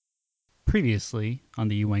Previously on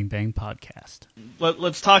the Wangbang podcast.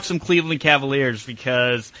 Let's talk some Cleveland Cavaliers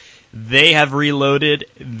because they have reloaded.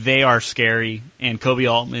 They are scary, and Kobe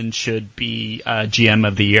Altman should be GM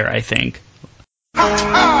of the year, I think. It's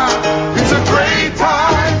a great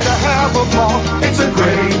time to have a ball. It's a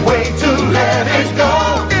great way to let it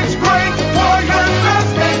go. It's great for your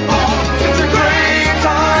basketball. It's a great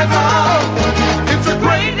time out.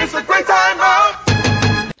 It's a great time out.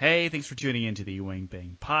 Hey, thanks for tuning in to the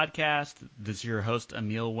Wangbang podcast. This is your host,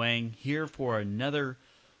 Emil Wang, here for another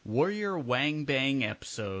Warrior Wangbang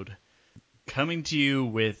episode, coming to you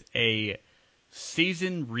with a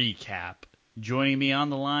season recap. Joining me on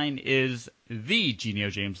the line is the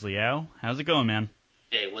GenioJames Liao. How's it going, man?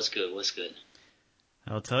 Hey, what's good? What's good?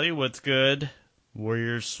 I'll tell you what's good.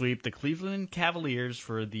 Warriors sweep the Cleveland Cavaliers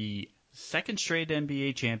for the second straight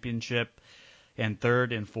NBA championship and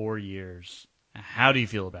third in 4 years. How do you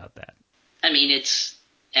feel about that? I mean, it's,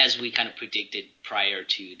 as we kind of predicted prior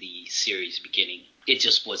to the series beginning, it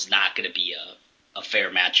just was not going to be a fair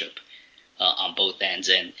matchup on both ends,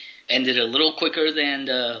 and ended a little quicker than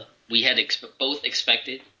we had both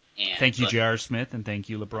expected. And, thank you, J.R. Smith, and thank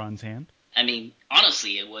you, LeBron's hand. I mean,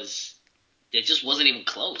 honestly, it just wasn't even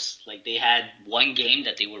close. Like, they had one game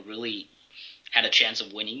that they were really had a chance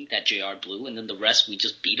of winning that JR blew, and then the rest we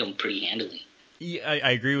just beat them pretty handily. Yeah, I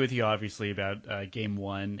agree with you, obviously, about Game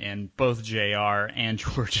 1, and both JR and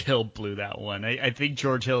George Hill blew that one. I think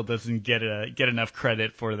George Hill doesn't get enough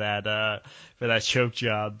credit for that choke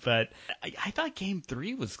job, but I thought Game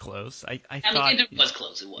 3 was close. I thought it was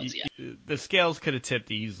close. It was, yeah. The scales could have tipped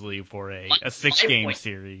easily for a 6-game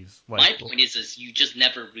series. My point is you just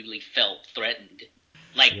never really felt threatened.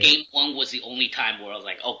 Like, yeah. Game 1 was the only time where I was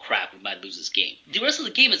like, oh crap, we might lose this game. The rest of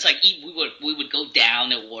the game, it's like we would go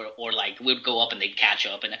down or like we would go up and they'd catch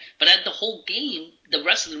up. But at the whole game, the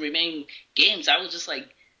rest of the remaining games, I was just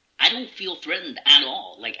like, I don't feel threatened at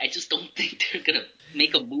all. Like, I just don't think they're going to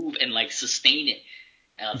make a move and like sustain it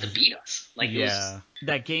to beat us. Like, yeah.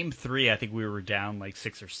 That Game 3, I think we were down like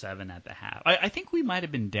 6 or 7 at the half. I think we might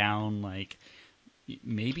have been down like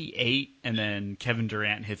maybe 8, and then Kevin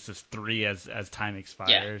Durant hits this 3 as time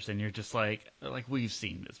expires, and you're just like we've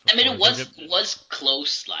seen this before. I mean, it was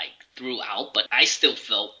close like throughout, but I still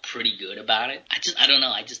felt pretty good about it. I don't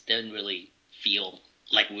know. I just didn't really feel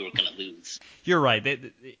like we were gonna lose. You're right.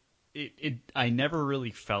 I never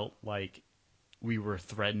really felt like we were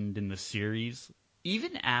threatened in the series.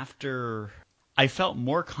 Even after, I felt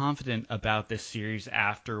more confident about this series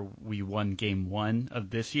after we won Game 1 of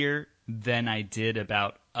this year than I did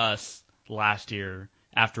about us last year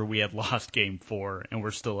after we had lost Game 4 and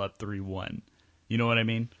we're still up 3-1. You know what I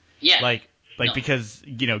mean? Yeah. Because,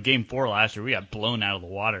 Game 4 last year, we got blown out of the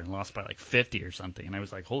water and lost by like 50 or something. And I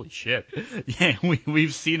was like, holy shit. Yeah,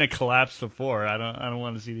 we've seen a collapse before. I don't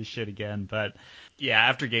want to see this shit again. But yeah,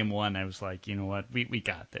 after Game 1, I was like, you know what? We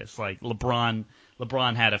got this. Like, LeBron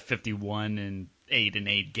had a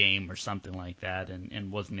 51-8 game or something like that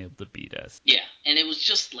and wasn't able to beat us. Yeah, and it was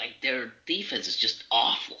just like their defense is just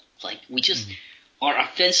awful. Like, we just our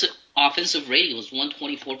offensive rating was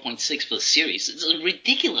 124.6 for the series. It's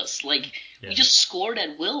ridiculous. Like, we just scored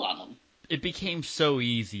at will on them. It became so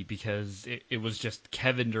easy because it was just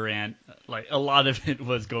Kevin Durant. Like, a lot of it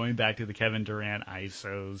was going back to the Kevin Durant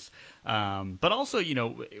ISOs, but also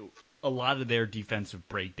a lot of their defensive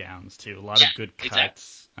breakdowns too. A lot of good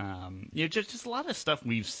cuts. Exactly. Just a lot of stuff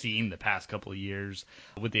we've seen the past couple of years,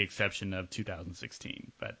 with the exception of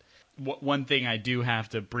 2016. But one thing I do have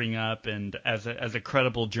to bring up, and as a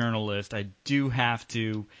credible journalist, I do have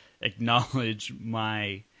to acknowledge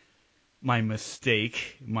my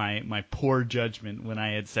mistake, my poor judgment when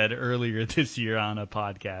I had said earlier this year on a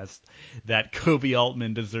podcast that Kobe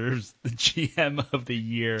Altman deserves the GM of the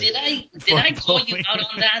year. Did I call you out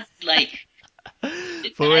on that? Like,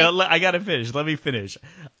 I gotta finish. Let me finish.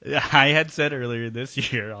 I had said earlier this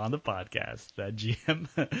year on the podcast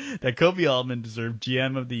that Kobe Altman deserved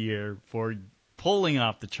GM of the year for pulling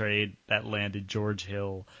off the trade that landed George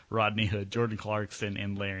Hill, Rodney Hood, Jordan Clarkson,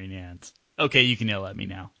 and Larry Nance. Okay, you can yell at me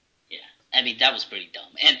now. I mean, that was pretty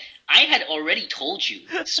dumb. And I had already told you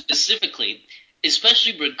specifically,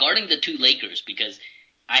 especially regarding the two Lakers, because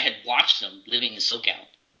I had watched them living in SoCal.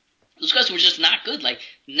 Those guys were just not good. Like,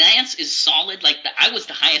 Nance is solid. Like, I was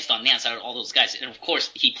the highest on Nance out of all those guys. And, of course,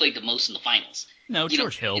 he played the most in the finals. No,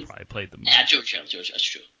 George Hill probably played the most. Yeah, George Hill, that's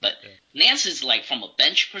true. But Nance is, like, from a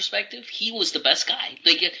bench perspective, he was the best guy.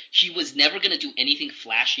 Like, he was never going to do anything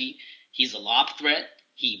flashy. He's a lob threat.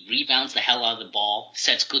 He rebounds the hell out of the ball,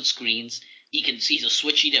 sets good screens. He's a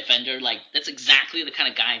switchy defender. Like, that's exactly the kind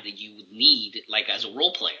of guy that you would need, like, as a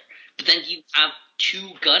role player. But then you have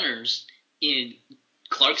two gunners in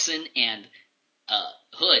Clarkson and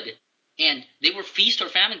Hood, and they were feast or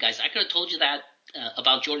famine guys. I could have told you that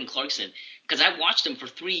about Jordan Clarkson because I watched him for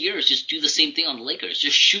 3 years just do the same thing on the Lakers,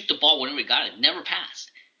 just shoot the ball whenever he got it, never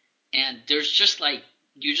passed. And there's just like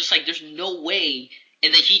there's no way.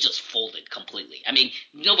 And then he just folded completely. I mean,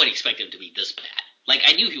 nobody expected him to be this bad. Like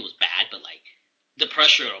I knew he was bad, but like the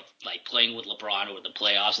pressure of like playing with LeBron or the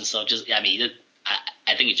playoffs and stuff,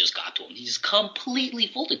 I think it just got to him. He just completely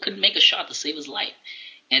folded, couldn't make a shot to save his life,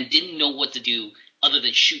 and didn't know what to do other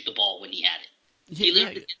than shoot the ball when he had it. He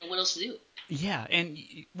literally didn't know what else to do. Yeah, and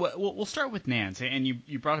we'll start with Nance, and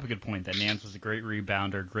you brought up a good point that Nance was a great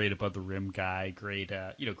rebounder, great above the rim guy, great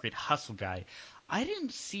great hustle guy. I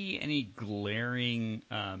didn't see any glaring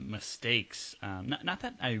mistakes. Not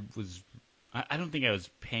that I don't think I was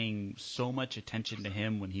paying so much attention to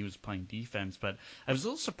him when he was playing defense, but I was a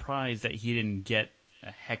little surprised that he didn't get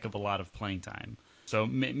a heck of a lot of playing time. So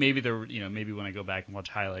maybe maybe when I go back and watch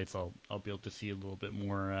highlights, I'll be able to see a little bit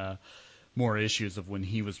more issues of when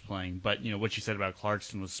he was playing. But what you said about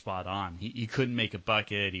Clarkson was spot on. He couldn't make a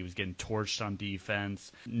bucket. He was getting torched on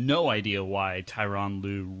defense. No idea why Tyronn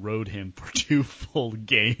Lue rode him for 2 full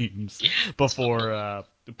games before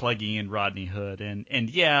plugging in Rodney Hood. And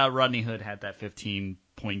yeah, Rodney Hood had that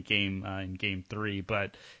 15-point game in Game 3,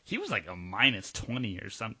 but he was like a minus 20 or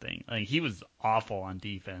something. Like he was awful on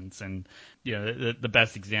defense. And the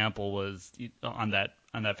best example was on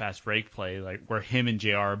that fast break play, like where him and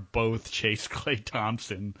JR both chased Klay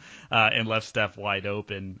Thompson and left Steph wide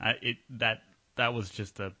open. That was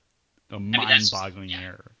just a mind-boggling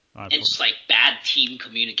error. It's just like bad team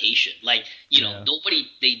communication. Like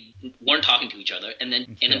they weren't talking to each other, and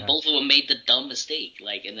then both of them made the dumb mistake.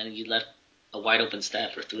 Like, and then you left a wide open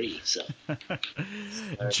Steph for 3. So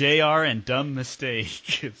JR and dumb mistake.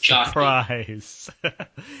 Surprise.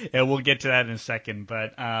 And we'll get to that in a second.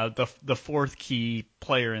 But the fourth key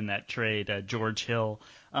player in that trade, George Hill,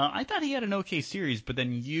 I thought he had an okay series, but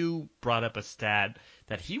then you brought up a stat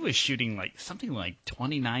that he was shooting something like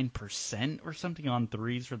 29% or something on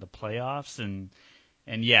threes for the playoffs,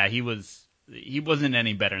 and yeah, he wasn't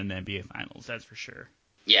any better in the NBA Finals, that's for sure.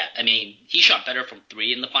 Yeah, I mean, he shot better from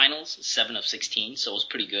 3 in the finals, 7 of 16, so it was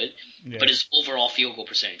pretty good. Yeah. But his overall field goal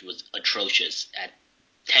percentage was atrocious at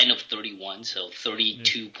 10 of 31, so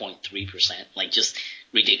 32.3%, like just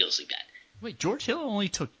ridiculously bad. Wait, George Hill only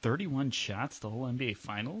took 31 shots the whole NBA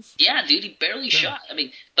Finals? Yeah, dude, he barely shot. I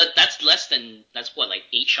mean, but that's what, like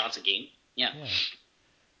 8 shots a game? Yeah.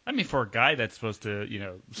 I mean, for a guy that's supposed to,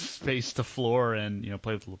 space the floor and,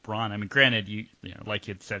 play with LeBron, I mean, granted, like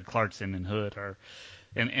you had said, Clarkson and Hood are,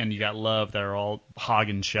 and you got Love that are all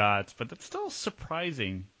hogging shots, but that's still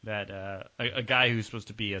surprising that a guy who's supposed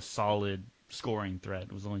to be a solid scoring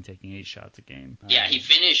threat was only taking 8 shots a game. Yeah, he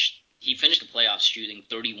finished the playoffs shooting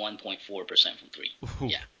 31.4% from 3.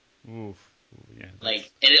 Oof. Yeah. Oof. Yeah, and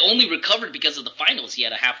it only recovered because of the finals. He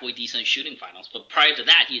had a halfway decent shooting finals, but prior to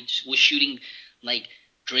that, he was shooting like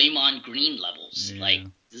Draymond Green levels. Yeah. Like,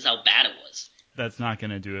 this is how bad it was. That's not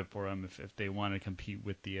going to do it for him if they want to compete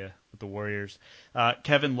with the Warriors.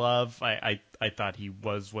 Kevin Love, I thought he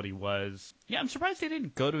was what he was. Yeah, I'm surprised they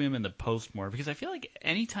didn't go to him in the post more, because I feel like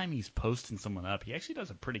anytime he's posting someone up, he actually does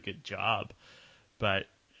a pretty good job. But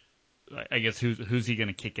I guess who's he going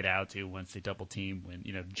to kick it out to once they double team when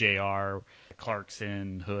JR,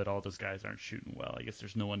 Clarkson, Hood, all those guys aren't shooting well? I guess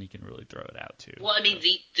there's no one he can really throw it out to. Well, I mean,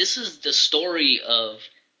 this is the story of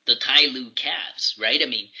the Ty Lue Cavs, right? I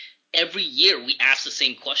mean, every year we ask the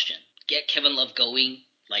same question: get Kevin Love going,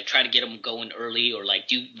 like try to get him going early, or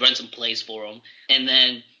like run some plays for him, and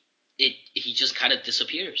then he just kind of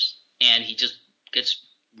disappears, and he just gets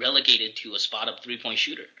relegated to a spot up 3-point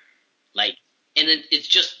shooter, like. And then it's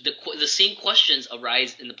just the same questions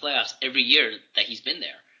arise in the playoffs every year that he's been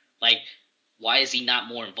there. Like, why is he not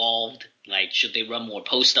more involved? Like, should they run more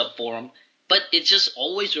post up for him? But it just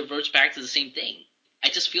always reverts back to the same thing. I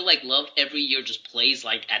just feel like Love every year just plays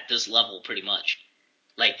like at this level pretty much.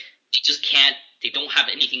 Like, they don't have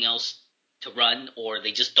anything else to run, or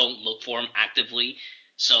they just don't look for him actively.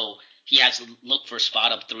 So he has to look for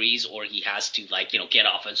spot up threes, or he has to get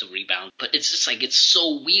offensive rebound. But it's just like, it's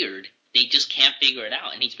so weird. They just can't figure it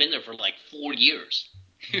out, and he's been there for like 4 years.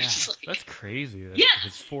 Yeah, that's crazy. That's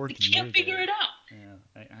his 4th year. He can't figure it out.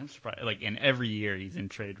 Yeah, I'm surprised. And every year he's in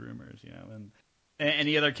trade rumors, And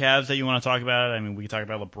any other Cavs that you want to talk about? I mean, we can talk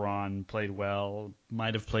about LeBron. Played well.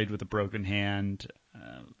 Might have played with a broken hand.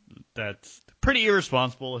 That's pretty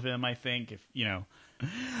irresponsible of him, I think.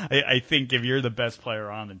 I think if you're the best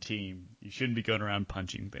player on the team, you shouldn't be going around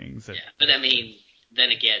punching things. Yeah, but I mean, then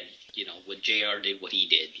again, when JR did what he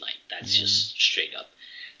did, like, that's just straight up.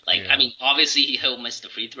 Like, I mean, obviously he'll miss the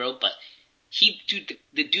free throw, but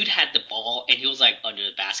the dude had the ball and he was like under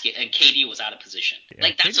the basket and KD was out of position. Yeah,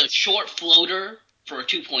 like that's a short floater for a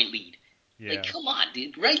 2-point lead. Yeah. Like, come on,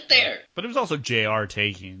 dude, right there. But it was also JR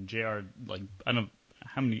taking. JR, like, I don't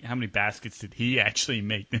how many baskets did he actually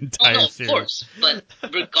make the entire series? Of course. But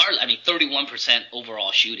regardless, I mean, 31%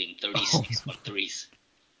 overall shooting, 36 from threes.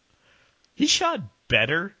 He shot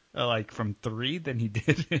better, like, from three than he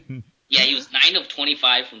did in. Yeah, he was 9 of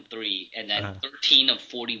 25 from three, and then 13 of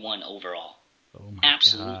 41 overall. Oh my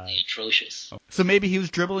Absolutely God. atrocious. So maybe he was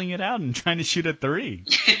dribbling it out and trying to shoot a three.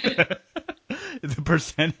 The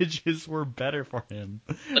percentages were better for him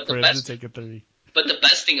to take a three. But the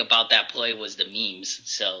best thing about that play was the memes.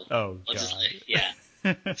 So yeah.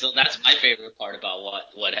 So that's my favorite part about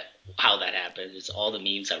how that happened. It's all the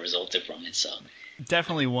memes that resulted from it. So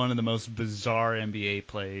definitely one of the most bizarre NBA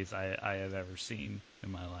plays I have ever seen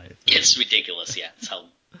in my life. It's ridiculous. Yeah, it's how. Oh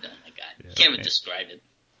my God, you can't even describe it.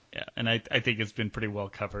 Yeah, and I think it's been pretty well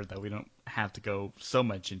covered that we don't have to go so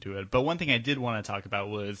much into it. But one thing I did want to talk about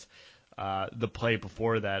was the play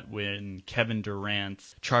before that when Kevin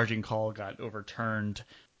Durant's charging call got overturned.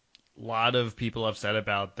 A lot of people upset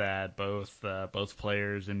about that, both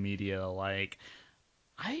players and media alike.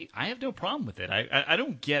 I have no problem with it. I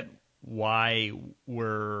don't get why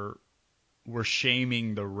we're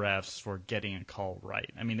shaming the refs for getting a call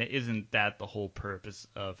right. I mean, isn't that the whole purpose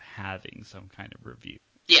of having some kind of review?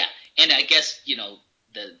 Yeah, and I guess,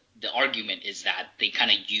 the argument is that they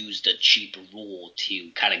kind of used a cheap rule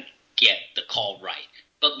to kind of get the call right.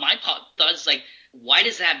 But my thought is, like, why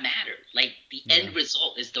does that matter? Like, the end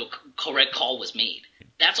result is the correct call was made.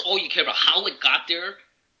 That's all you care about. How it got there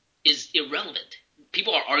is irrelevant.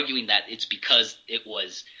 People are arguing that it's because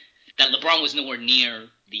that LeBron was nowhere near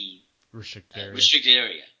the restricted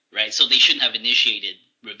area, right? So they shouldn't have initiated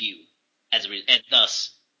review and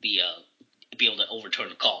thus be able to overturn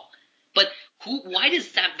the call. But why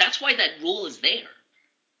does that? That's why that rule is there,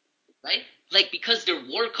 right? Like, because there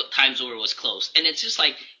were times where it was close, and it's just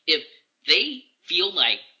like, if they feel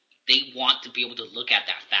like they want to be able to look at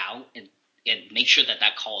that foul and make sure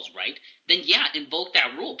that call is right, then yeah, invoke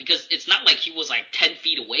that rule, because it's not like he was like 10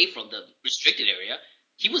 feet away from the restricted area.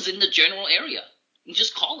 He was in the general area. And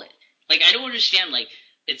just call it. Like, I don't understand, like,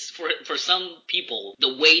 it's for some people,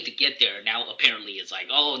 the way to get there now apparently is like,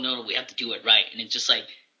 oh, no, we have to do it right. And it's just like,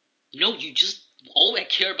 no, all I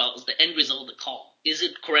care about is the end result of the call. Is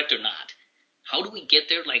it correct or not? How do we get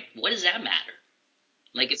there? Like, what does that matter?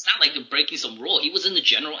 Like, it's not like you're breaking some rule. He was in the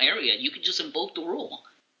general area. You could just invoke the rule.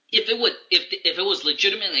 If it was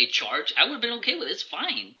legitimately a charge, I would have been okay with it. It's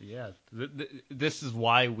fine. Yeah, this is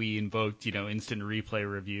why we invoked, instant replay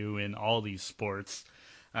review in all these sports.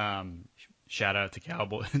 Shout out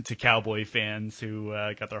to Cowboy fans who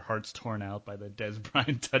got their hearts torn out by the Des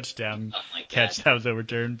Bryant touchdown catch that was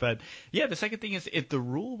overturned. But yeah, the second thing is, if the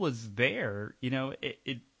rule was there,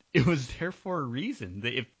 it was there for a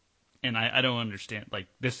reason. And I don't understand. Like,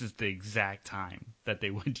 this is the exact time that they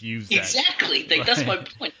would use that. Exactly. Like, that's my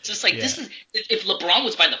point. It's just like, this is, if LeBron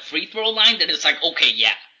was by the free throw line, then it's like, okay,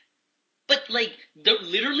 yeah. But, like,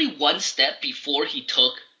 literally one step before he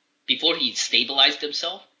stabilized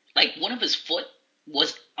himself, like, one of his foot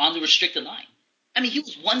was on the restricted line. I mean, he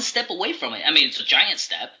was one step away from it. I mean, it's a giant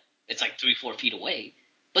step. It's like 3-4 feet away.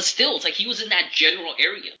 But still, it's like he was in that general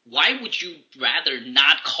area. Why would you rather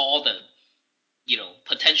not call the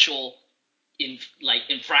potential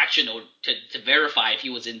infraction or to verify if he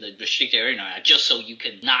was in the restricted area or not, just so you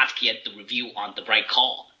can not get the review on the right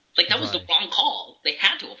call? Like, that was the wrong call. They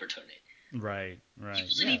had to overturn it. Right. He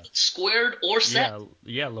wasn't even squared or set.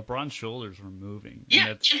 Yeah, LeBron's shoulders were moving. Yeah,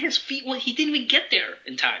 and his feet, he didn't even get there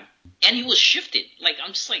in time. And he was shifted. Like,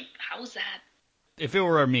 I'm just like, how is that? If it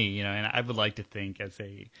were me, and I would like to think as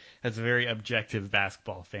a very objective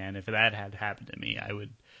basketball fan, if that had happened to me, I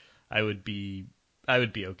would be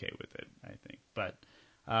okay with it, I think. But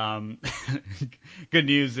good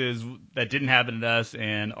news is that didn't happen to us,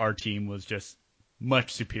 and our team was just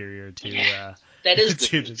much superior to that is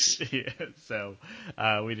good news. So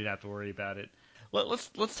we didn't have to worry about it.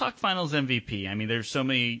 Let's talk Finals MVP. I mean, there's so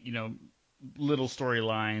many little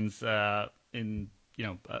storylines in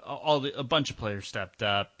a bunch of players stepped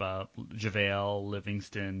up. JaVale,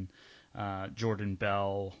 Livingston. Jordan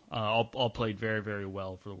Bell, all played very, very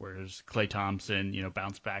well for the Warriors. Klay Thompson,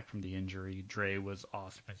 bounced back from the injury. Dre was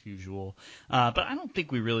awesome as usual. But I don't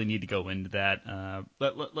think we really need to go into that.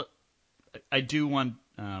 I do want.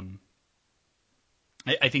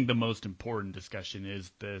 I think the most important discussion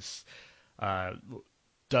is this: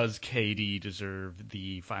 does KD deserve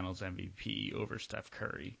the Finals MVP over Steph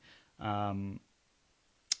Curry? I'll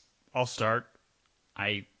start.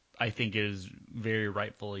 I I think is very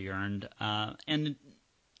rightfully earned. And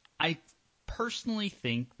I personally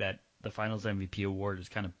think that the Finals MVP award is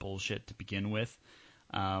kind of bullshit to begin with.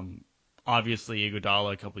 Obviously,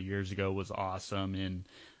 Iguodala a couple of years ago was awesome in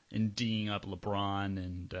D'ing up LeBron,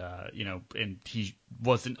 and and he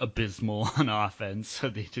wasn't abysmal on offense, so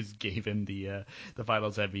they just gave him the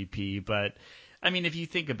Finals MVP. But I mean, if you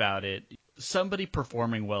think about it, somebody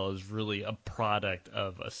performing well is really a product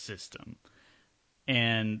of a system.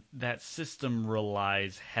 And that system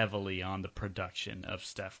relies heavily on the production of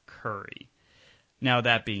Steph Curry. Now,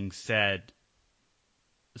 that being said,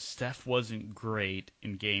 Steph wasn't great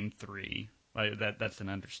in Game 3. That's an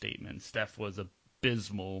understatement. Steph was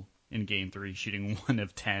abysmal in Game 3, shooting 1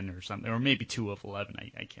 of 10 or something, or maybe 2 of 11.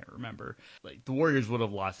 I can't remember. Like, the Warriors would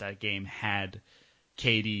have lost that game had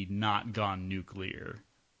KD not gone nuclear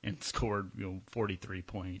and scored 43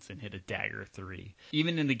 points and hit a dagger 3.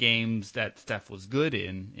 Even in the games that Steph was good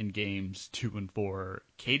in games 2 and 4,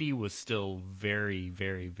 KD was still very,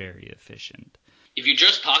 very, very efficient. If you're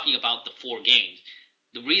just talking about the 4 games,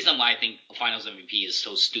 the reason why I think a Finals MVP is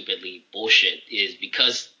so stupidly bullshit is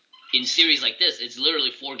because in series like this, it's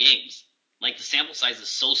literally 4 games. Like, the sample size is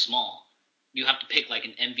so small. You have to pick like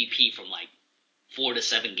an MVP from like 4 to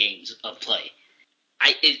 7 games of play.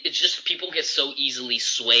 It's just people get so easily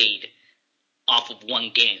swayed off of one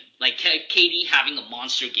game. Like, KD having a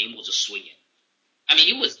monster game was a swing. I mean,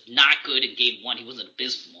 he was not good in Game 1. He wasn't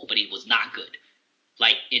abysmal, but he was not good.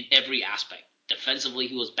 Like, in every aspect. Defensively,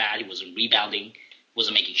 he was bad. He wasn't rebounding.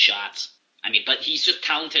 Wasn't making shots. I mean, but he's just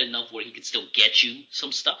talented enough where he could still get you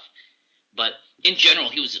some stuff. But in general,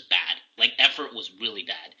 he was just bad. Like, effort was really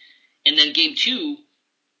bad. And then Game 2,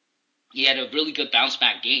 he had a really good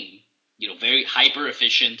bounce-back game. Very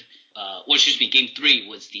hyper-efficient. Game 3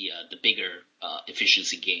 was the bigger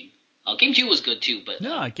efficiency game. Game 2 was good, too. But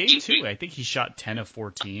no, Game 2, I think he shot 10 of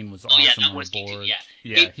 14, was awesome that on was the board. Game 2,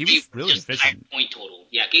 yeah, Game he was really just efficient. High point total.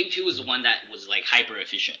 Yeah, Game 2 was the one that was, like,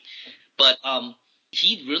 hyper-efficient. But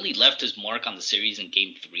he really left his mark on the series in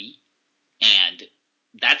Game 3, and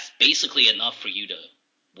that's basically enough for you to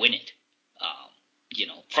win it.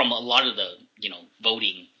 From a lot of the,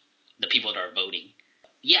 voting, the people that are voting.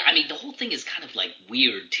 Yeah, I mean, the whole thing is kind of, like,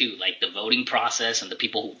 weird, too, like, the voting process and the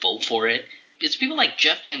people who vote for it. It's people like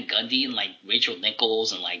Jeff Van Gundy and, like, Rachel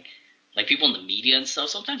Nichols and, like people in the media and stuff.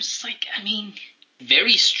 Sometimes it's, like, I mean,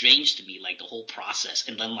 very strange to me, like, the whole process.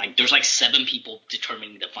 And then, like, there's, like, 7 people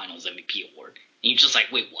determining the Finals MVP award. And you're just like,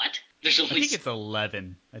 wait, what? There's only I think it's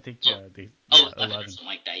 11. I think, 11. 11. Something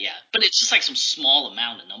like that, yeah. But it's just, like, some small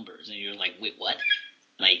amount of numbers. And you're like, wait, what?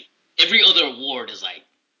 Like, every other award is, like,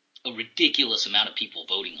 a ridiculous amount of people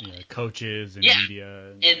voting on it. Coaches and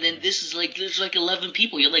media. And then this is like, there's like 11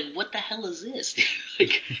 people. You're like, what the hell is this?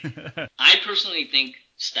 Like, I personally think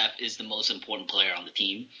Steph is the most important player on the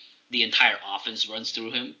team. The entire offense runs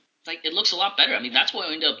through him. Like, it looks a lot better. I mean, that's what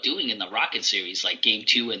we ended up doing in the Rocket series, like Game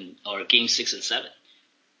 2 or Game 6 and 7.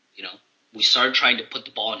 We started trying to put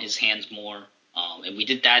the ball in his hands more. And we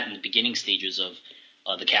did that in the beginning stages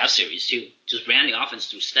of the Cavs series too. Just ran the offense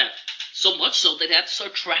through Steph. So much so that they had to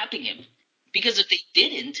start trapping him. Because if they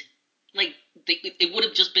didn't, like, it would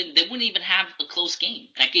have just been, they wouldn't even have a close game.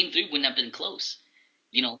 That Game 3 wouldn't have been close.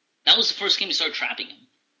 That was the first game we started trapping him.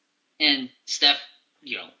 And Steph,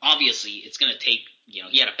 obviously it's going to take,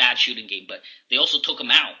 he had a bad shooting game, but they also took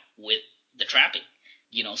him out with the trapping.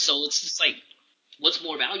 So it's just like, what's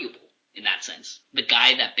more valuable in that sense? The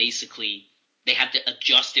guy that basically they had to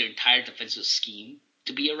adjust their entire defensive scheme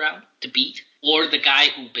to be around, to beat, or the guy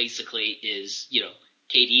who basically is,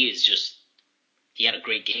 KD is just, he had a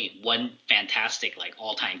great game. One fantastic, like,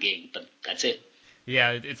 all-time game, but that's it.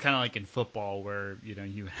 Yeah, it's kind of like in football where,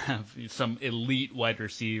 you have some elite wide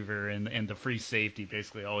receiver and the free safety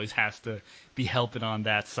basically always has to be helping on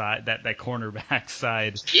that side, that cornerback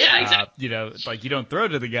side. Yeah, exactly. It's like you don't throw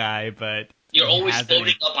to the guy, but you're always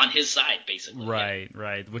floating up on his side, basically. Right, yeah.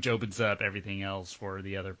 Right, which opens up everything else for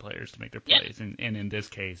the other players to make their plays. Yeah. And in this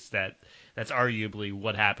case, that's arguably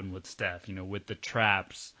what happened with Steph. With the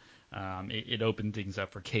traps, it opened things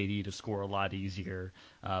up for KD to score a lot easier,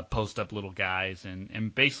 post up little guys,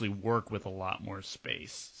 and basically work with a lot more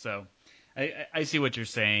space. So I see what you're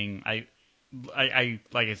saying. I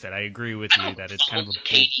like I said, I agree with you that it's kind of a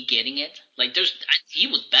KD getting it. Like, he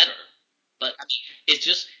was better, but I mean, it's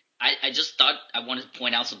just. I just thought I wanted to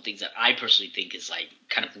point out some things that I personally think is, like,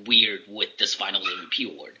 kind of weird with this Finals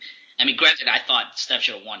MVP award. I mean, granted, I thought Steph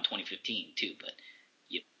should have won 2015 too, but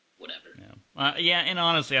whatever. Yeah, and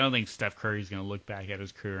honestly, I don't think Steph Curry's going to look back at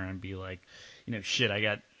his career and be like, shit,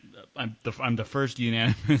 I'm the first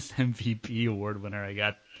unanimous MVP award winner. I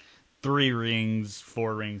got 3 rings,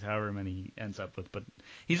 4 rings, however many he ends up with. But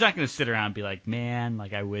he's not going to sit around and be like, man,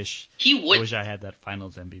 like I wish I had that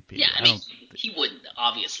Finals MVP. Yeah, I mean, he wouldn't,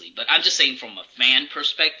 obviously. But I'm just saying from a fan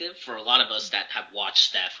perspective, for a lot of us that have watched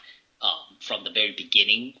Steph from the very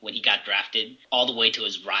beginning when he got drafted all the way to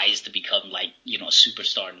his rise to become like, a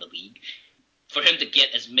superstar in the league, for him to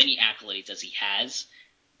get as many accolades as he has,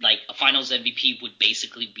 like a Finals MVP would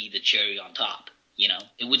basically be the cherry on top.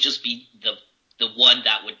 It would just be the one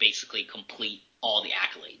that would basically complete all the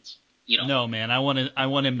accolades. No, man, I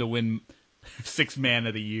want him to win 6th Man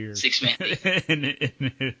of the Year. 6th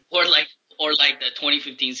Man. Or like the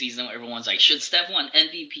 2015 season where everyone's like, should Steph win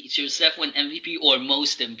MVP? Should Steph win MVP or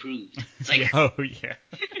Most Improved? It's like, oh yeah.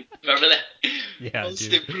 Remember that? Yeah,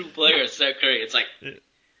 Most Improved player, Steph Curry. It's like,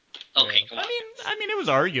 okay, come on. I mean, it was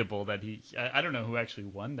arguable that I don't know who actually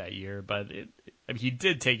won that year, but he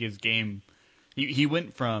did take his game. He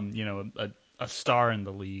went from a star in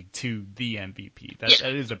the league to the MVP.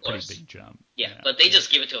 That is a pretty big jump. Yeah, but they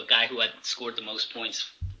just give it to a guy who had scored the most points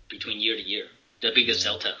between year to year, the biggest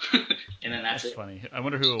delta, and then that's it. Funny. I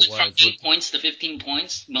wonder who it was. From 8 points to 15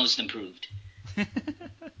 points, Most Improved.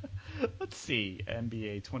 Let's see,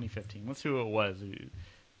 NBA 2015. Let's see who it was.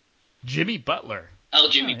 Jimmy Butler. Oh,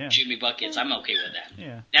 Jimmy Buckets. I'm okay with that.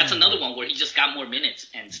 Yeah. That's another one where he just got more minutes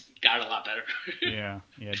and got a lot better. Yeah.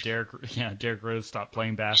 Derrick Rose stopped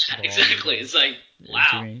playing basketball. Exactly. It's like,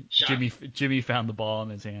 wow. Jimmy found the ball in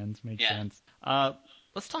his hands. Makes sense.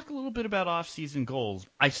 Let's talk a little bit about off-season goals.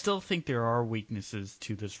 I still think there are weaknesses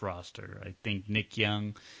to this roster. I think Nick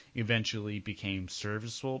Young eventually became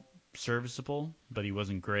serviceable, but he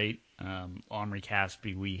wasn't great. Omri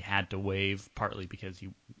Caspi we had to waive, partly because he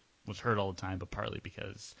was hurt all the time, but partly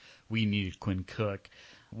because we needed Quinn Cook.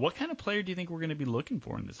 What kind of player do you think we're going to be looking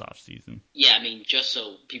for in this offseason? Yeah, I mean, just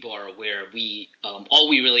so people are aware, we all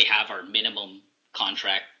we really have are minimum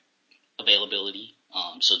contract availability.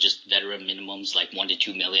 So just veteran minimums like $1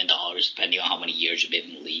 to $2 million, depending on how many years you've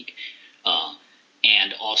been in the league.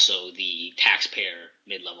 And also the taxpayer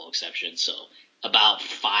mid-level exception. So about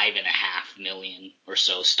 $5.5 million or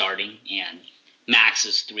so starting, and max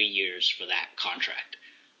is 3 years for that contract.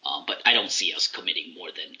 But I don't see us committing more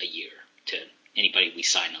than a year to anybody we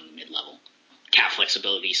sign on the mid-level. Cap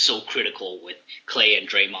flexibility is so critical with Clay and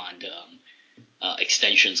Draymond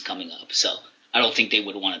extensions coming up. So I don't think they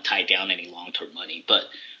would want to tie down any long-term money. But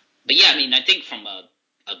yeah, I mean, I think from a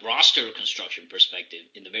roster construction perspective,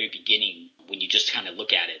 in the very beginning, when you just kind of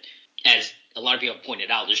look at it, as a lot of people have pointed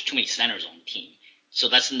out, there's too many centers on the team. So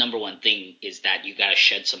that's the number one thing, is that you got to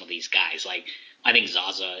shed some of these guys. Like, I think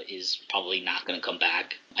Zaza is probably not going to come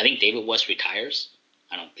back. I think David West retires.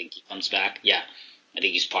 I don't think he comes back. Yeah, I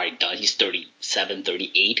think he's probably done. He's 37,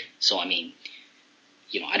 38. So, I mean,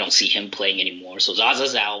 I don't see him playing anymore. So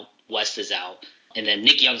Zaza's out. West is out. And then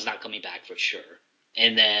Nick Young's not coming back for sure.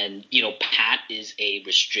 And then, Pat is a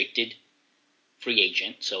restricted free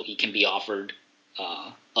agent. So he can be offered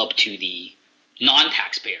up to the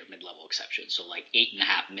non-taxpayer mid-level exception. So like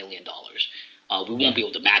 $8.5 million. We won't be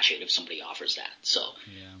able to match it if somebody offers that. So,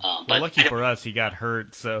 but lucky for us, he got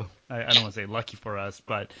hurt. So I don't want to say lucky for us,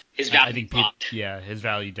 but his value dropped. His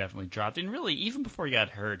value definitely dropped. And really, even before he got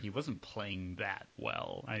hurt, he wasn't playing that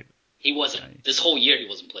well. He wasn't. This whole year, he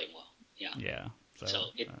wasn't playing well. Yeah. Yeah. So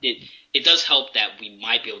it does help that we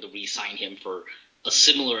might be able to re-sign him for a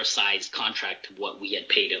similar sized contract to what we had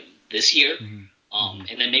paid him this year. Mm-hmm.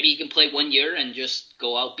 And then maybe he can play 1 year and just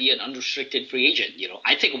go out, be an unrestricted free agent.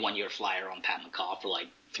 I'd take a 1 year flyer on Pat McCaw for like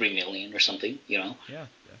 $3 million or something. Yeah.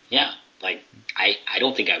 Yeah. Like I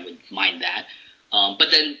don't think I would mind that.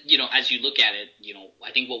 But then, as you look at it,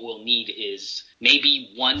 I think what we'll need is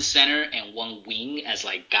maybe one center and one wing as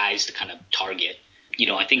like guys to kind of target.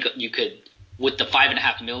 I think you could, with the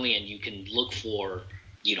 $5.5 million, you can look for,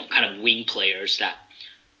 kind of wing players that,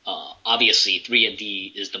 obviously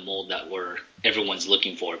 3-and-D is the mold that everyone's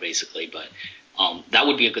looking for basically, but that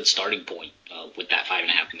would be a good starting point with that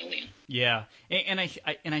 $5.5 million. Yeah, and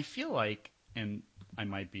I feel like, and I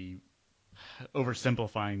might be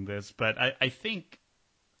oversimplifying this, but I think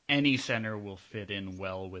any center will fit in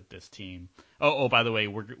well with this team. Oh, by the way,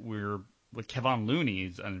 we're with Kevon Looney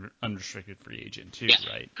is unrestricted free agent too,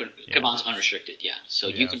 right? Kevon's unrestricted, yeah. So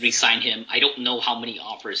you could re-sign him. I don't know how many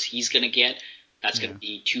offers he's going to get. That's going to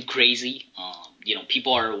be too crazy.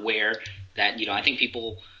 People are aware that, I think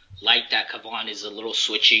people like that Kevon is a little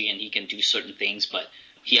switchy and he can do certain things, but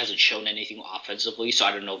he hasn't shown anything offensively. So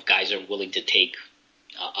I don't know if guys are willing to take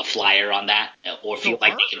a flyer on that or feel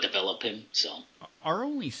like they can develop him. So our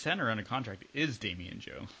only center on a contract is Damian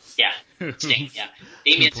Jones. Yeah.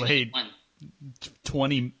 Damian played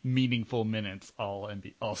 20 meaningful minutes all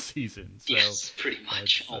season. So yes, pretty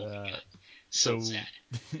much. Oh my god, so sad.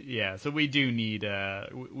 Yeah, so we do need.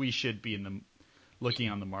 We should be looking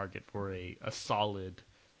on the market for a solid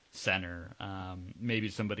center. Maybe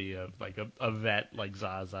somebody of like a vet like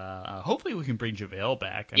Zaza. Hopefully we can bring JaVale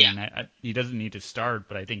back. I mean, he doesn't need to start,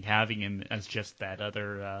 but I think having him as just that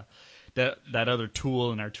other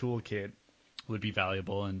tool in our toolkit would be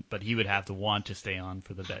valuable. But he would have to want to stay on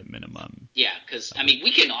for the vet minimum. Yeah, because I mean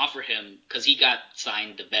we can offer him because he got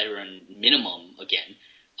signed the veteran minimum again.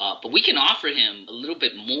 But we can offer him a little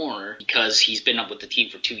bit more because he's been up with the team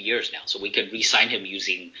for 2 years now. So we could re-sign him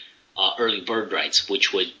using early bird rights,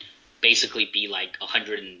 which would basically be like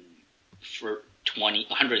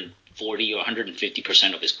 140 or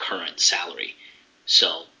 150% of his current salary.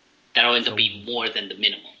 So that'll end up being more than the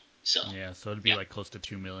minimum. So yeah, so it'd be like close to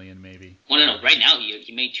 $2 million maybe. Well, no. Right now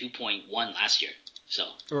he made 2.1 last year. So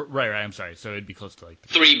right. I'm sorry. So it'd be close to like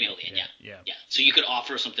 $3 million. Yeah. So you could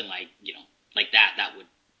offer something like like that. That would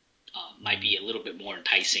might be a little bit more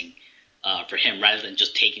enticing for him rather than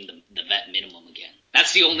just taking the vet minimum again.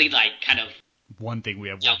 That's the only like kind of one thing we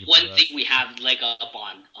have. We have leg up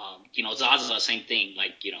on. Zaza, same thing.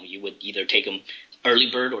 Like you would either take him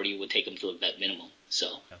early bird or you would take him to a vet minimum.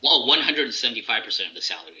 So 175% of the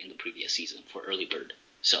salary in the previous season for early bird.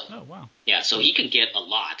 So oh wow. Yeah, so he can get a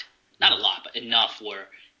lot, not a lot, but enough where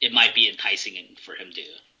it might be enticing for him to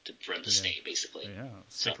stay, basically. Yeah,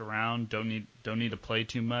 stick around. Don't need to play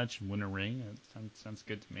too much. Win a ring. That sounds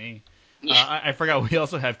good to me. Yeah. I forgot we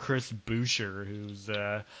also have Chris Boucher, who's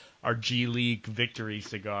our G League victory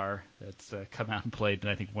cigar that's come out and played in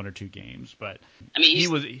I think 1 or 2 games. But I mean,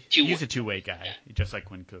 he's a two-way guy, just like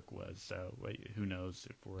Quinn Cook was. So who knows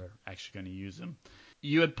if we're actually going to use him.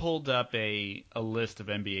 You had pulled up a list of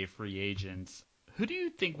NBA free agents. Who do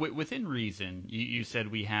you think, within reason, you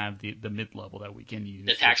said we have the mid-level that we can use?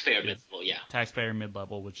 The taxpayer mid-level, yeah. Taxpayer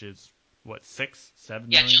mid-level, which is, what, 6, 7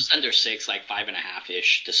 million? Yeah, just under 6, like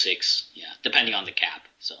 5.5-ish to 6, yeah, depending on the cap.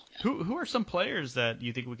 So yeah. Who are some players that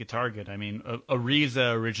you think we could target? I mean,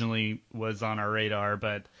 Ariza originally was on our radar,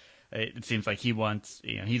 but it seems like he's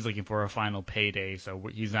looking for a final payday, so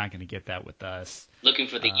he's not going to get that with us. Looking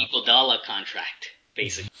for the Iguodala contract.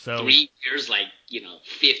 Basically, so, 3 years, like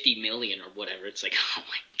 $50 million or whatever. It's like, oh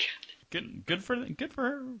my god. Good for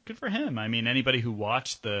him. I mean, anybody who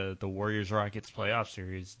watched the Warriors Rockets playoff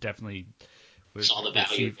series definitely saw the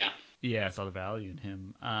value. Saw the value in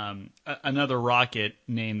him. Another Rocket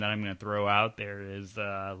name that I'm going to throw out there is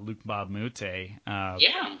Luke Mbamute.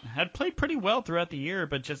 Had played pretty well throughout the year,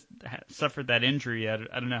 but just suffered that injury. I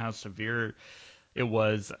don't know how severe it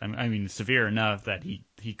was. I mean, severe enough that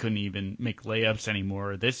he couldn't even make layups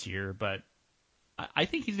anymore this year. But I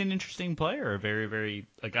think he's an interesting player.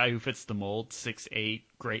 A guy who fits the mold. 6'8",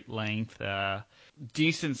 great length,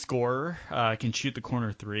 decent scorer. Can shoot the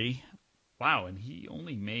corner 3. Wow, and he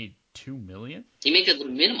only made $2 million. He made the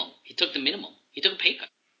minimum. He took the minimum. He took a pay cut.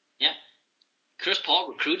 Yeah, Chris Paul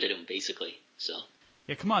recruited him basically. So.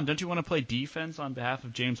 Yeah, come on! Don't you want to play defense on behalf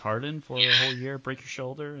of James Harden for a whole year, break your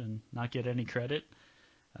shoulder, and not get any credit?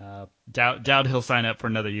 Doubt he'll sign up for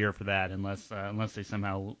another year for that, unless they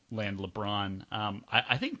somehow land LeBron.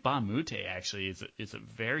 I think Mbamute actually is a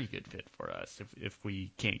very good fit for us if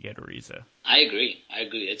we can't get Ariza. I agree.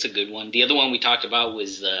 It's a good one. The other one we talked about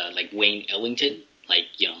was like Wayne Ellington.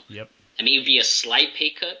 Yep. I mean, it'd be a slight pay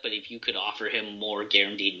cut, but if you could offer him more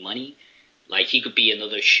guaranteed money, like he could be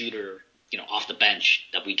another shooter. Off the bench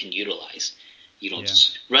that we can utilize.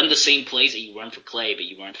 Just run the same plays that you run for Clay, but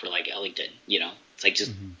you run for like Ellington. It's like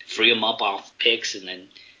just free him up off picks and then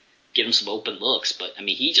get him some open looks. But I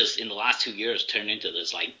mean, he just in the last 2 years turned into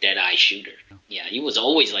this like dead eye shooter. Yeah, he was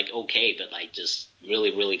always like okay, but like just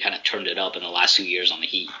really, really kind of turned it up in the last 2 years on the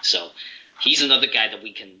Heat. So he's another guy that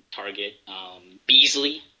we can target.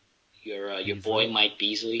 Beasley, your boy Mike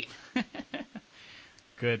Beasley.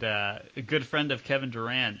 A good friend of Kevin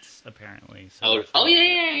Durant's, apparently. So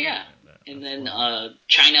yeah. And then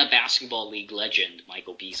China Basketball League legend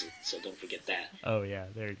Michael Beasley. So don't forget that. Oh yeah,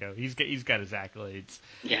 there you go. He's got his accolades.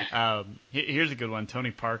 Yeah. Here's a good one.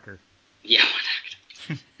 Tony Parker. Yeah.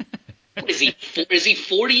 What is he? Is he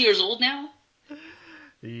 40 years old now?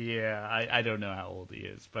 Yeah, I don't know how old he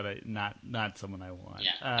is, but not someone I want.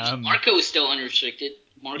 Yeah. Marco is still unrestricted.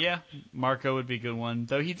 Marco would be a good one,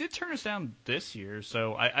 though he did turn us down this year,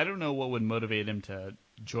 so I don't know what would motivate him to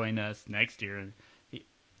join us next year.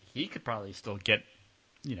 He could probably still get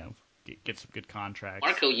some good contracts.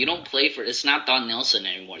 Marco, you don't play for – it's not Don Nelson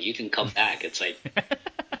anymore. You can come back. It's like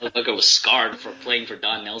 – look, I was scarred for playing for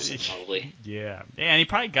Don Nelson probably. Yeah, and he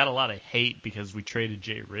probably got a lot of hate because we traded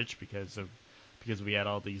Jay Rich because we had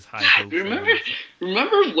all these high hopes.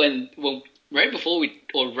 Remember when right before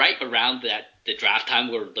right around the draft time,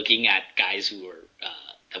 we were looking at guys who were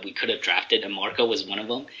that we could have drafted, and Marco was one of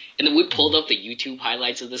them. And then we pulled up the YouTube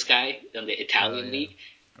highlights of this guy in the Italian league,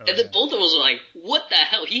 and then both of us were like, "What the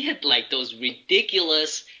hell?" He had like those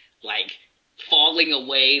ridiculous like falling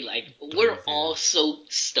away. Like we're all so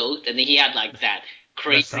stoked, and then he had like that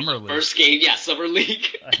crazy first game, summer league.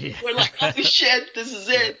 We're like, "Holy shit, this is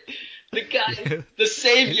it." The guy, the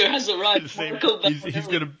savior has arrived.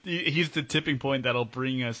 He's the tipping point that'll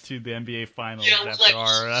bring us to the NBA Finals after like,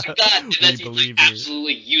 our. God, he's like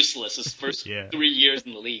absolutely useless his first 3 years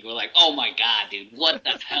in the league. We're like, oh my God, dude, what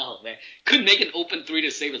the hell, man? Couldn't make an open three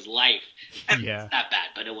to save his life. Yeah, it's not bad,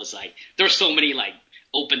 but it was like there were so many like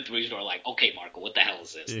open threes where like, okay, Marco, what the hell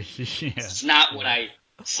is this? It's not what I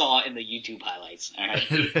saw in the YouTube highlights. All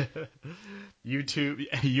right. YouTube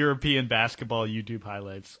European basketball YouTube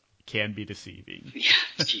highlights can be deceiving.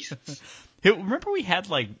 Yeah, Jesus. Remember we had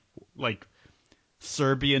like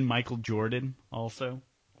Serbian Michael Jordan also.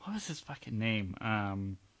 What was his fucking name?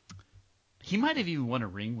 He might have even won a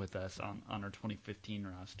ring with us on our 2015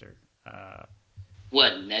 roster.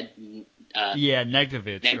 What Nedovic.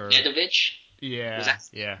 Nedovic?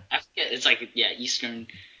 Yeah. I forget. It's like Eastern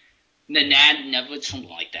Nedovic, something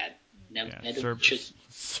like that.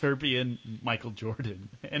 Serbian Michael Jordan,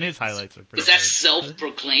 and his highlights are pretty. Was that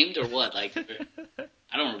self-proclaimed or what? Like,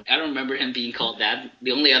 I don't remember him being called that.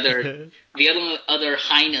 The only other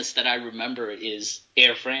highness that I remember is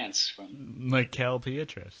Air France from Mikel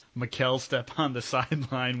Pietrus. Mikel step on the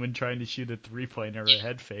sideline when trying to shoot a 3-pointer or a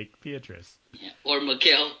head fake. Pietrus. Yeah. Or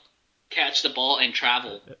Mikel catch the ball and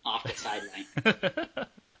travel off the sideline.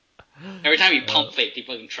 Every time you pump fake, you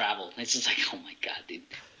fucking travel. It's just like, oh my God, dude,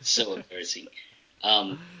 so embarrassing.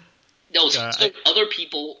 Other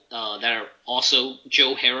people that are also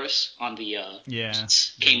Joe Harris on the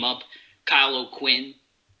came up. Kyle O'Quinn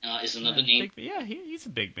is another name. He's a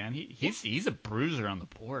big man. He's a bruiser on the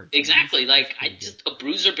board. Exactly, a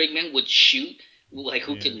bruiser big man would shoot, like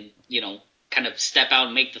who can kind of step out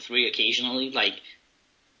and make the three occasionally. Like,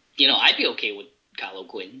 I'd be okay with Kyle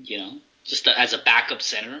O'Quinn. Just as a backup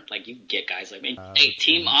center, like you can get guys like me. Hey,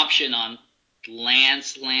 team option on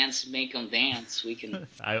Lance, make them dance. We can.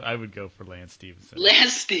 I would go for Lance Stevenson.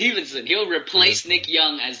 Lance Stevenson, he'll replace Nick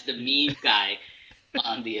Young as the meme guy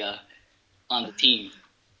on the team.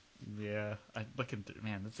 Yeah, I'm looking through.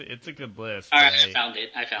 Man, it's a good list. All right,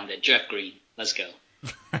 I found it. Jeff Green, let's go.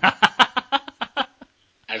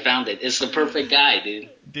 I found it. It's the perfect guy, dude.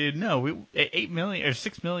 Dude, no, $8 million or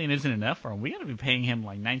 $6 million isn't enough for him. We got to be paying him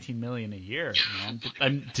like $19 million a year,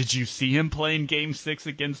 man. Did you see him playing Game 6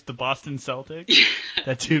 against the Boston Celtics?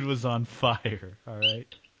 That dude was on fire. All right.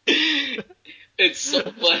 It's so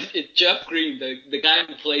fun. It's Jeff Green, the guy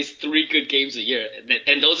who plays 3 good games a year,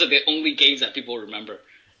 and those are the only games that people remember.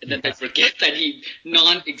 And then they forget that he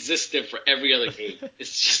non-existed for every other game.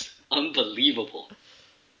 It's just unbelievable.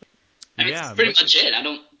 That's pretty much it. I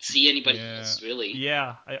don't see anybody else, really.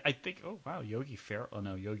 Yeah, I think, oh, wow, Yogi Ferrell. Oh,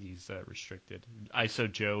 no, Yogi's restricted.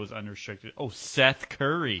 ISO Joe is unrestricted. Oh, Seth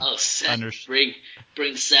Curry. Oh, Seth.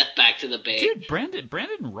 Bring Seth back to the Bay. Dude,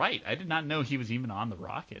 Brandon Wright. I did not know he was even on the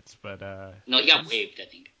Rockets, but... No, he got waived, I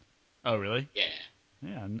think. Oh, really? Yeah.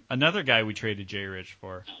 Yeah, another guy we traded Jay Rich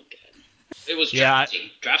for. Oh, God. It was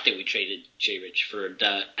draft day we traded Jay Rich for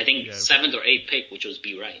the, I think, 7th or 8th pick, which was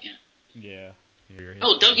B. Wright, Yeah.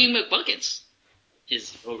 Oh, Dougie McBuckets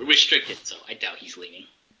is restricted, so I doubt he's leaving.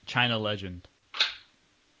 China legend.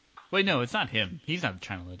 Wait, no, it's not him. He's not the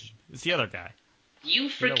China legend. It's the other guy. You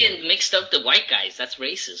freaking mixed up the white guys. That's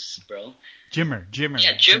racist, bro. Jimmer.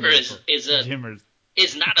 Yeah, Jimmer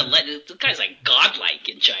is not a legend. The guy's like godlike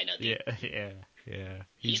in China, dude. Yeah.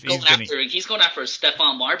 He's going after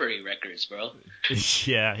Stephon Marbury records, bro.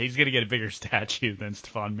 Yeah, he's gonna get a bigger statue than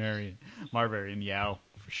Stephon Marbury and Yao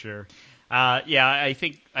for sure. I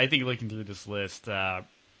think looking through this list,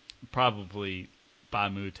 probably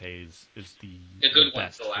Bamute is the good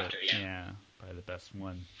best one to go fit. after. Yeah, probably the best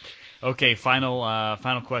one. Okay,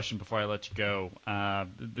 final question before I let you go.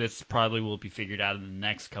 This probably will be figured out in the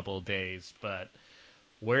next couple of days, but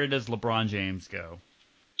where does LeBron James go?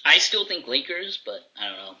 I still think Lakers, but I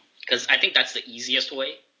don't know, because I think that's the easiest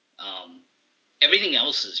way. Everything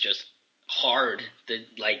else is just hard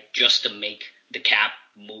just to make the cap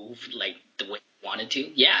move like the way you wanted to.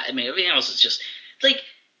 Yeah, I mean, everything else is just like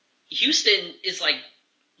Houston is like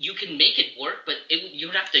you can make it work, but you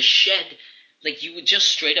would have to shed, like you would just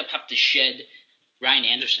straight up have to shed Ryan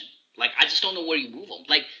Anderson. Like I just don't know where you move him.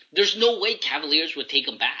 Like there's no way Cavaliers would take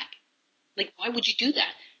him back. Like why would you do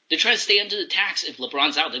that? They're trying to stay under the tax. If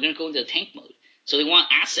LeBron's out, they're going to go into the tank mode. So they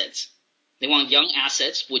want assets. They want young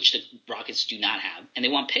assets, which the Rockets do not have, and they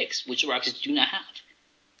want picks, which the Rockets do not have.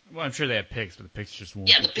 Well, I'm sure they have picks, but the picks just won't.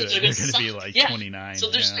 Yeah, be the picks good. are going They're to be like 29. So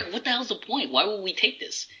there's like, what the hell's the point? Why would we take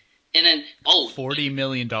this? And then, $40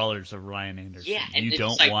 million of Ryan Anderson. Yeah, and you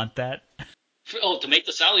don't like, want that? To make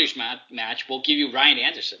the salaries match, we'll give you Ryan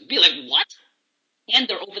Anderson. Be like, what? And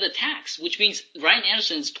they're over the tax, which means Ryan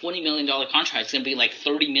Anderson's $20 million contract is going to be like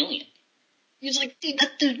 $30 million. He's like,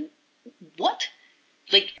 dude, what?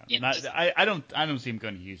 Like, I don't see him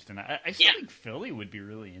going to Houston. I still think Philly would be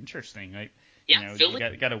really interesting. Philly.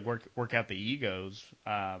 You got to work out the egos.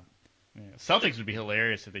 Celtics would be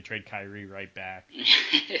hilarious if they trade Kyrie right back.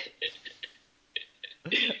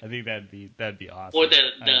 I think that'd be awesome. Or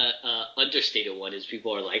the understated one is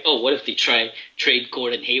people are like, oh, what if they trade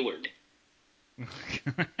Gordon Hayward?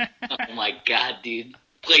 Oh my god, dude!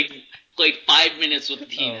 Played 5 minutes with the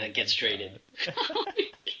team and then gets traded.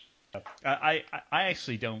 I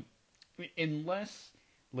actually don't, unless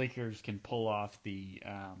Lakers can pull off the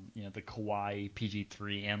the Kawhi,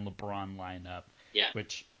 PG3, and LeBron lineup. Yeah.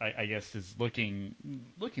 Which I guess is looking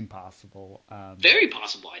possible. Very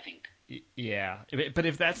possible, I think. Yeah, but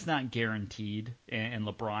if that's not guaranteed, and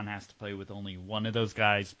LeBron has to play with only one of those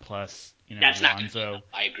guys plus that's Lonzo, not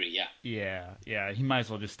I agree. Yeah, he might as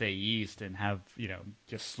well just stay East and have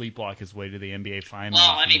just sleepwalk his way to the NBA Finals.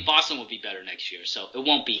 Well, I mean, Boston will be better next year, so it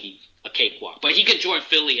won't be a cakewalk. But he could join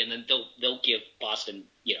Philly, and then they'll give Boston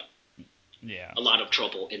a lot of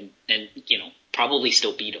trouble, and probably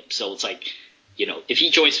still beat him. So it's like if he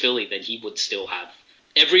joins Philly, then he would still have.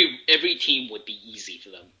 Every team would be easy for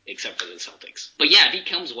them except for the Celtics. But yeah, if he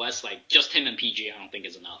comes west, like just him and PG, I don't think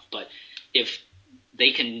is enough. But if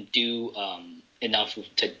they can do enough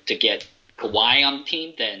to get Kawhi on the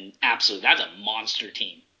team, then absolutely, that's a monster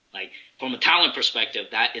team. Like from a talent perspective,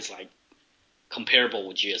 that is like comparable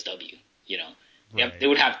with GSW. Right. They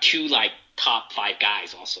would have two like top 5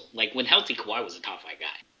 guys also. Like when healthy, Kawhi was a top 5 guy.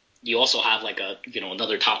 You also have like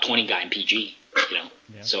another top 20 guy in PG.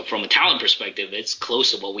 Yeah. So from a talent perspective, it's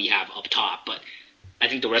close to what we have up top, but I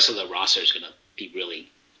think the rest of the roster is going to be really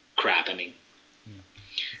crap. I mean,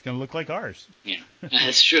 it's going to look like ours. Yeah,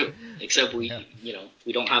 that's true. Except we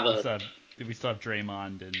don't have we still have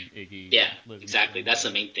Draymond and Iggy. Yeah, exactly. That's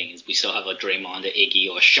the main thing is we still have a Draymond, a Iggy,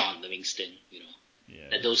 or a Sean Livingston.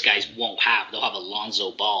 That those guys won't have. They'll have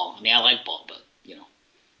Alonzo Ball. I mean, I like Ball, but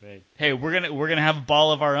Right. Hey, we're gonna have a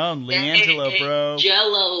ball of our own, LiAngelo, bro.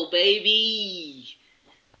 Jello, baby.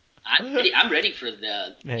 I'm ready for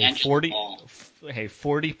the LiAngelo ball.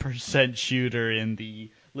 40% shooter in the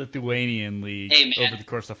Lithuanian league over the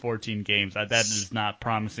course of 14 games. That is not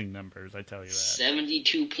promising numbers, I tell you that.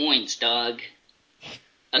 72 points, dog.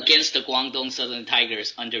 Against the Guangdong Southern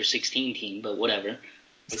Tigers under 16 team, but whatever.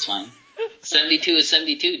 It's fine. 72 is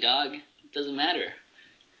 72, dog. It doesn't matter.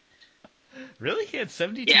 Really? He had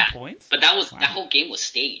 72 points? But that whole game was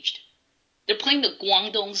staged. They're playing the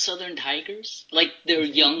Guangdong Southern Tigers. Like they're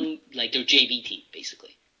young, like their JV team,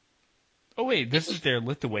 basically. Oh wait, this is their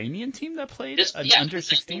Lithuanian team that played under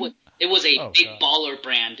 16? It was a big baller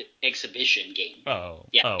brand exhibition game. Oh.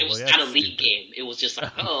 Yeah, it was not a league game. It was just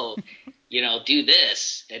like, do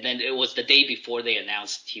this. And then it was the day before they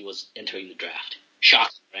announced he was entering the draft.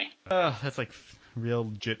 Shocking, right? Oh, that's like real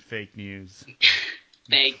legit fake news.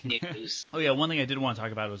 Fake news. Oh yeah, one thing I did want to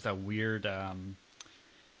talk about was that weird,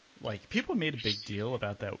 people made a big deal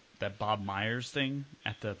about that Bob Myers thing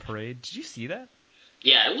at the parade. Did you see that?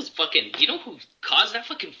 Yeah, it was fucking. You know who caused that?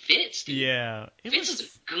 Fucking Fitz, dude. Yeah, Fitz is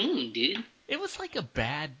a goon, dude. It was like a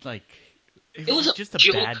bad It was just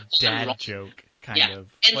a bad dad joke, kind of.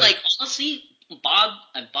 And honestly, Bob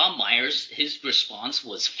Myers, his response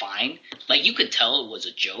was fine. Like you could tell it was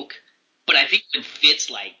a joke, but I think when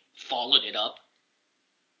Fitz followed it up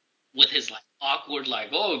with his awkward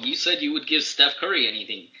oh, you said you would give Steph Curry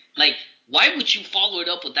anything. Like, why would you follow it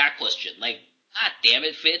up with that question? Like, God damn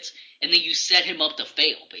it, Fitz. And then you set him up to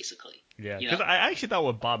fail, basically. Yeah, because I actually thought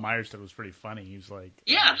what Bob Myers did was pretty funny. He was like,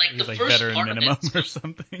 the first veteran part minimum of it, or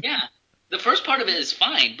something. Yeah, the first part of it is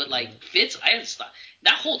fine, but Fitz, I just thought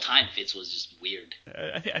that whole time Fitz was just weird.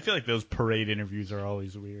 I feel like those parade interviews are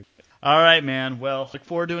always weird. All right, man. Well, look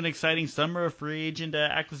forward to an exciting summer of free agent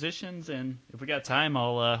acquisitions, and if we got time,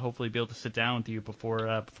 I'll hopefully be able to sit down with you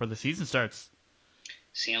before the season starts.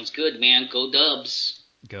 Sounds good, man. Go Dubs.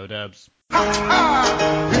 Go Dubs.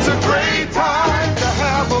 It's a great time to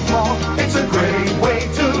have a ball. It's a great way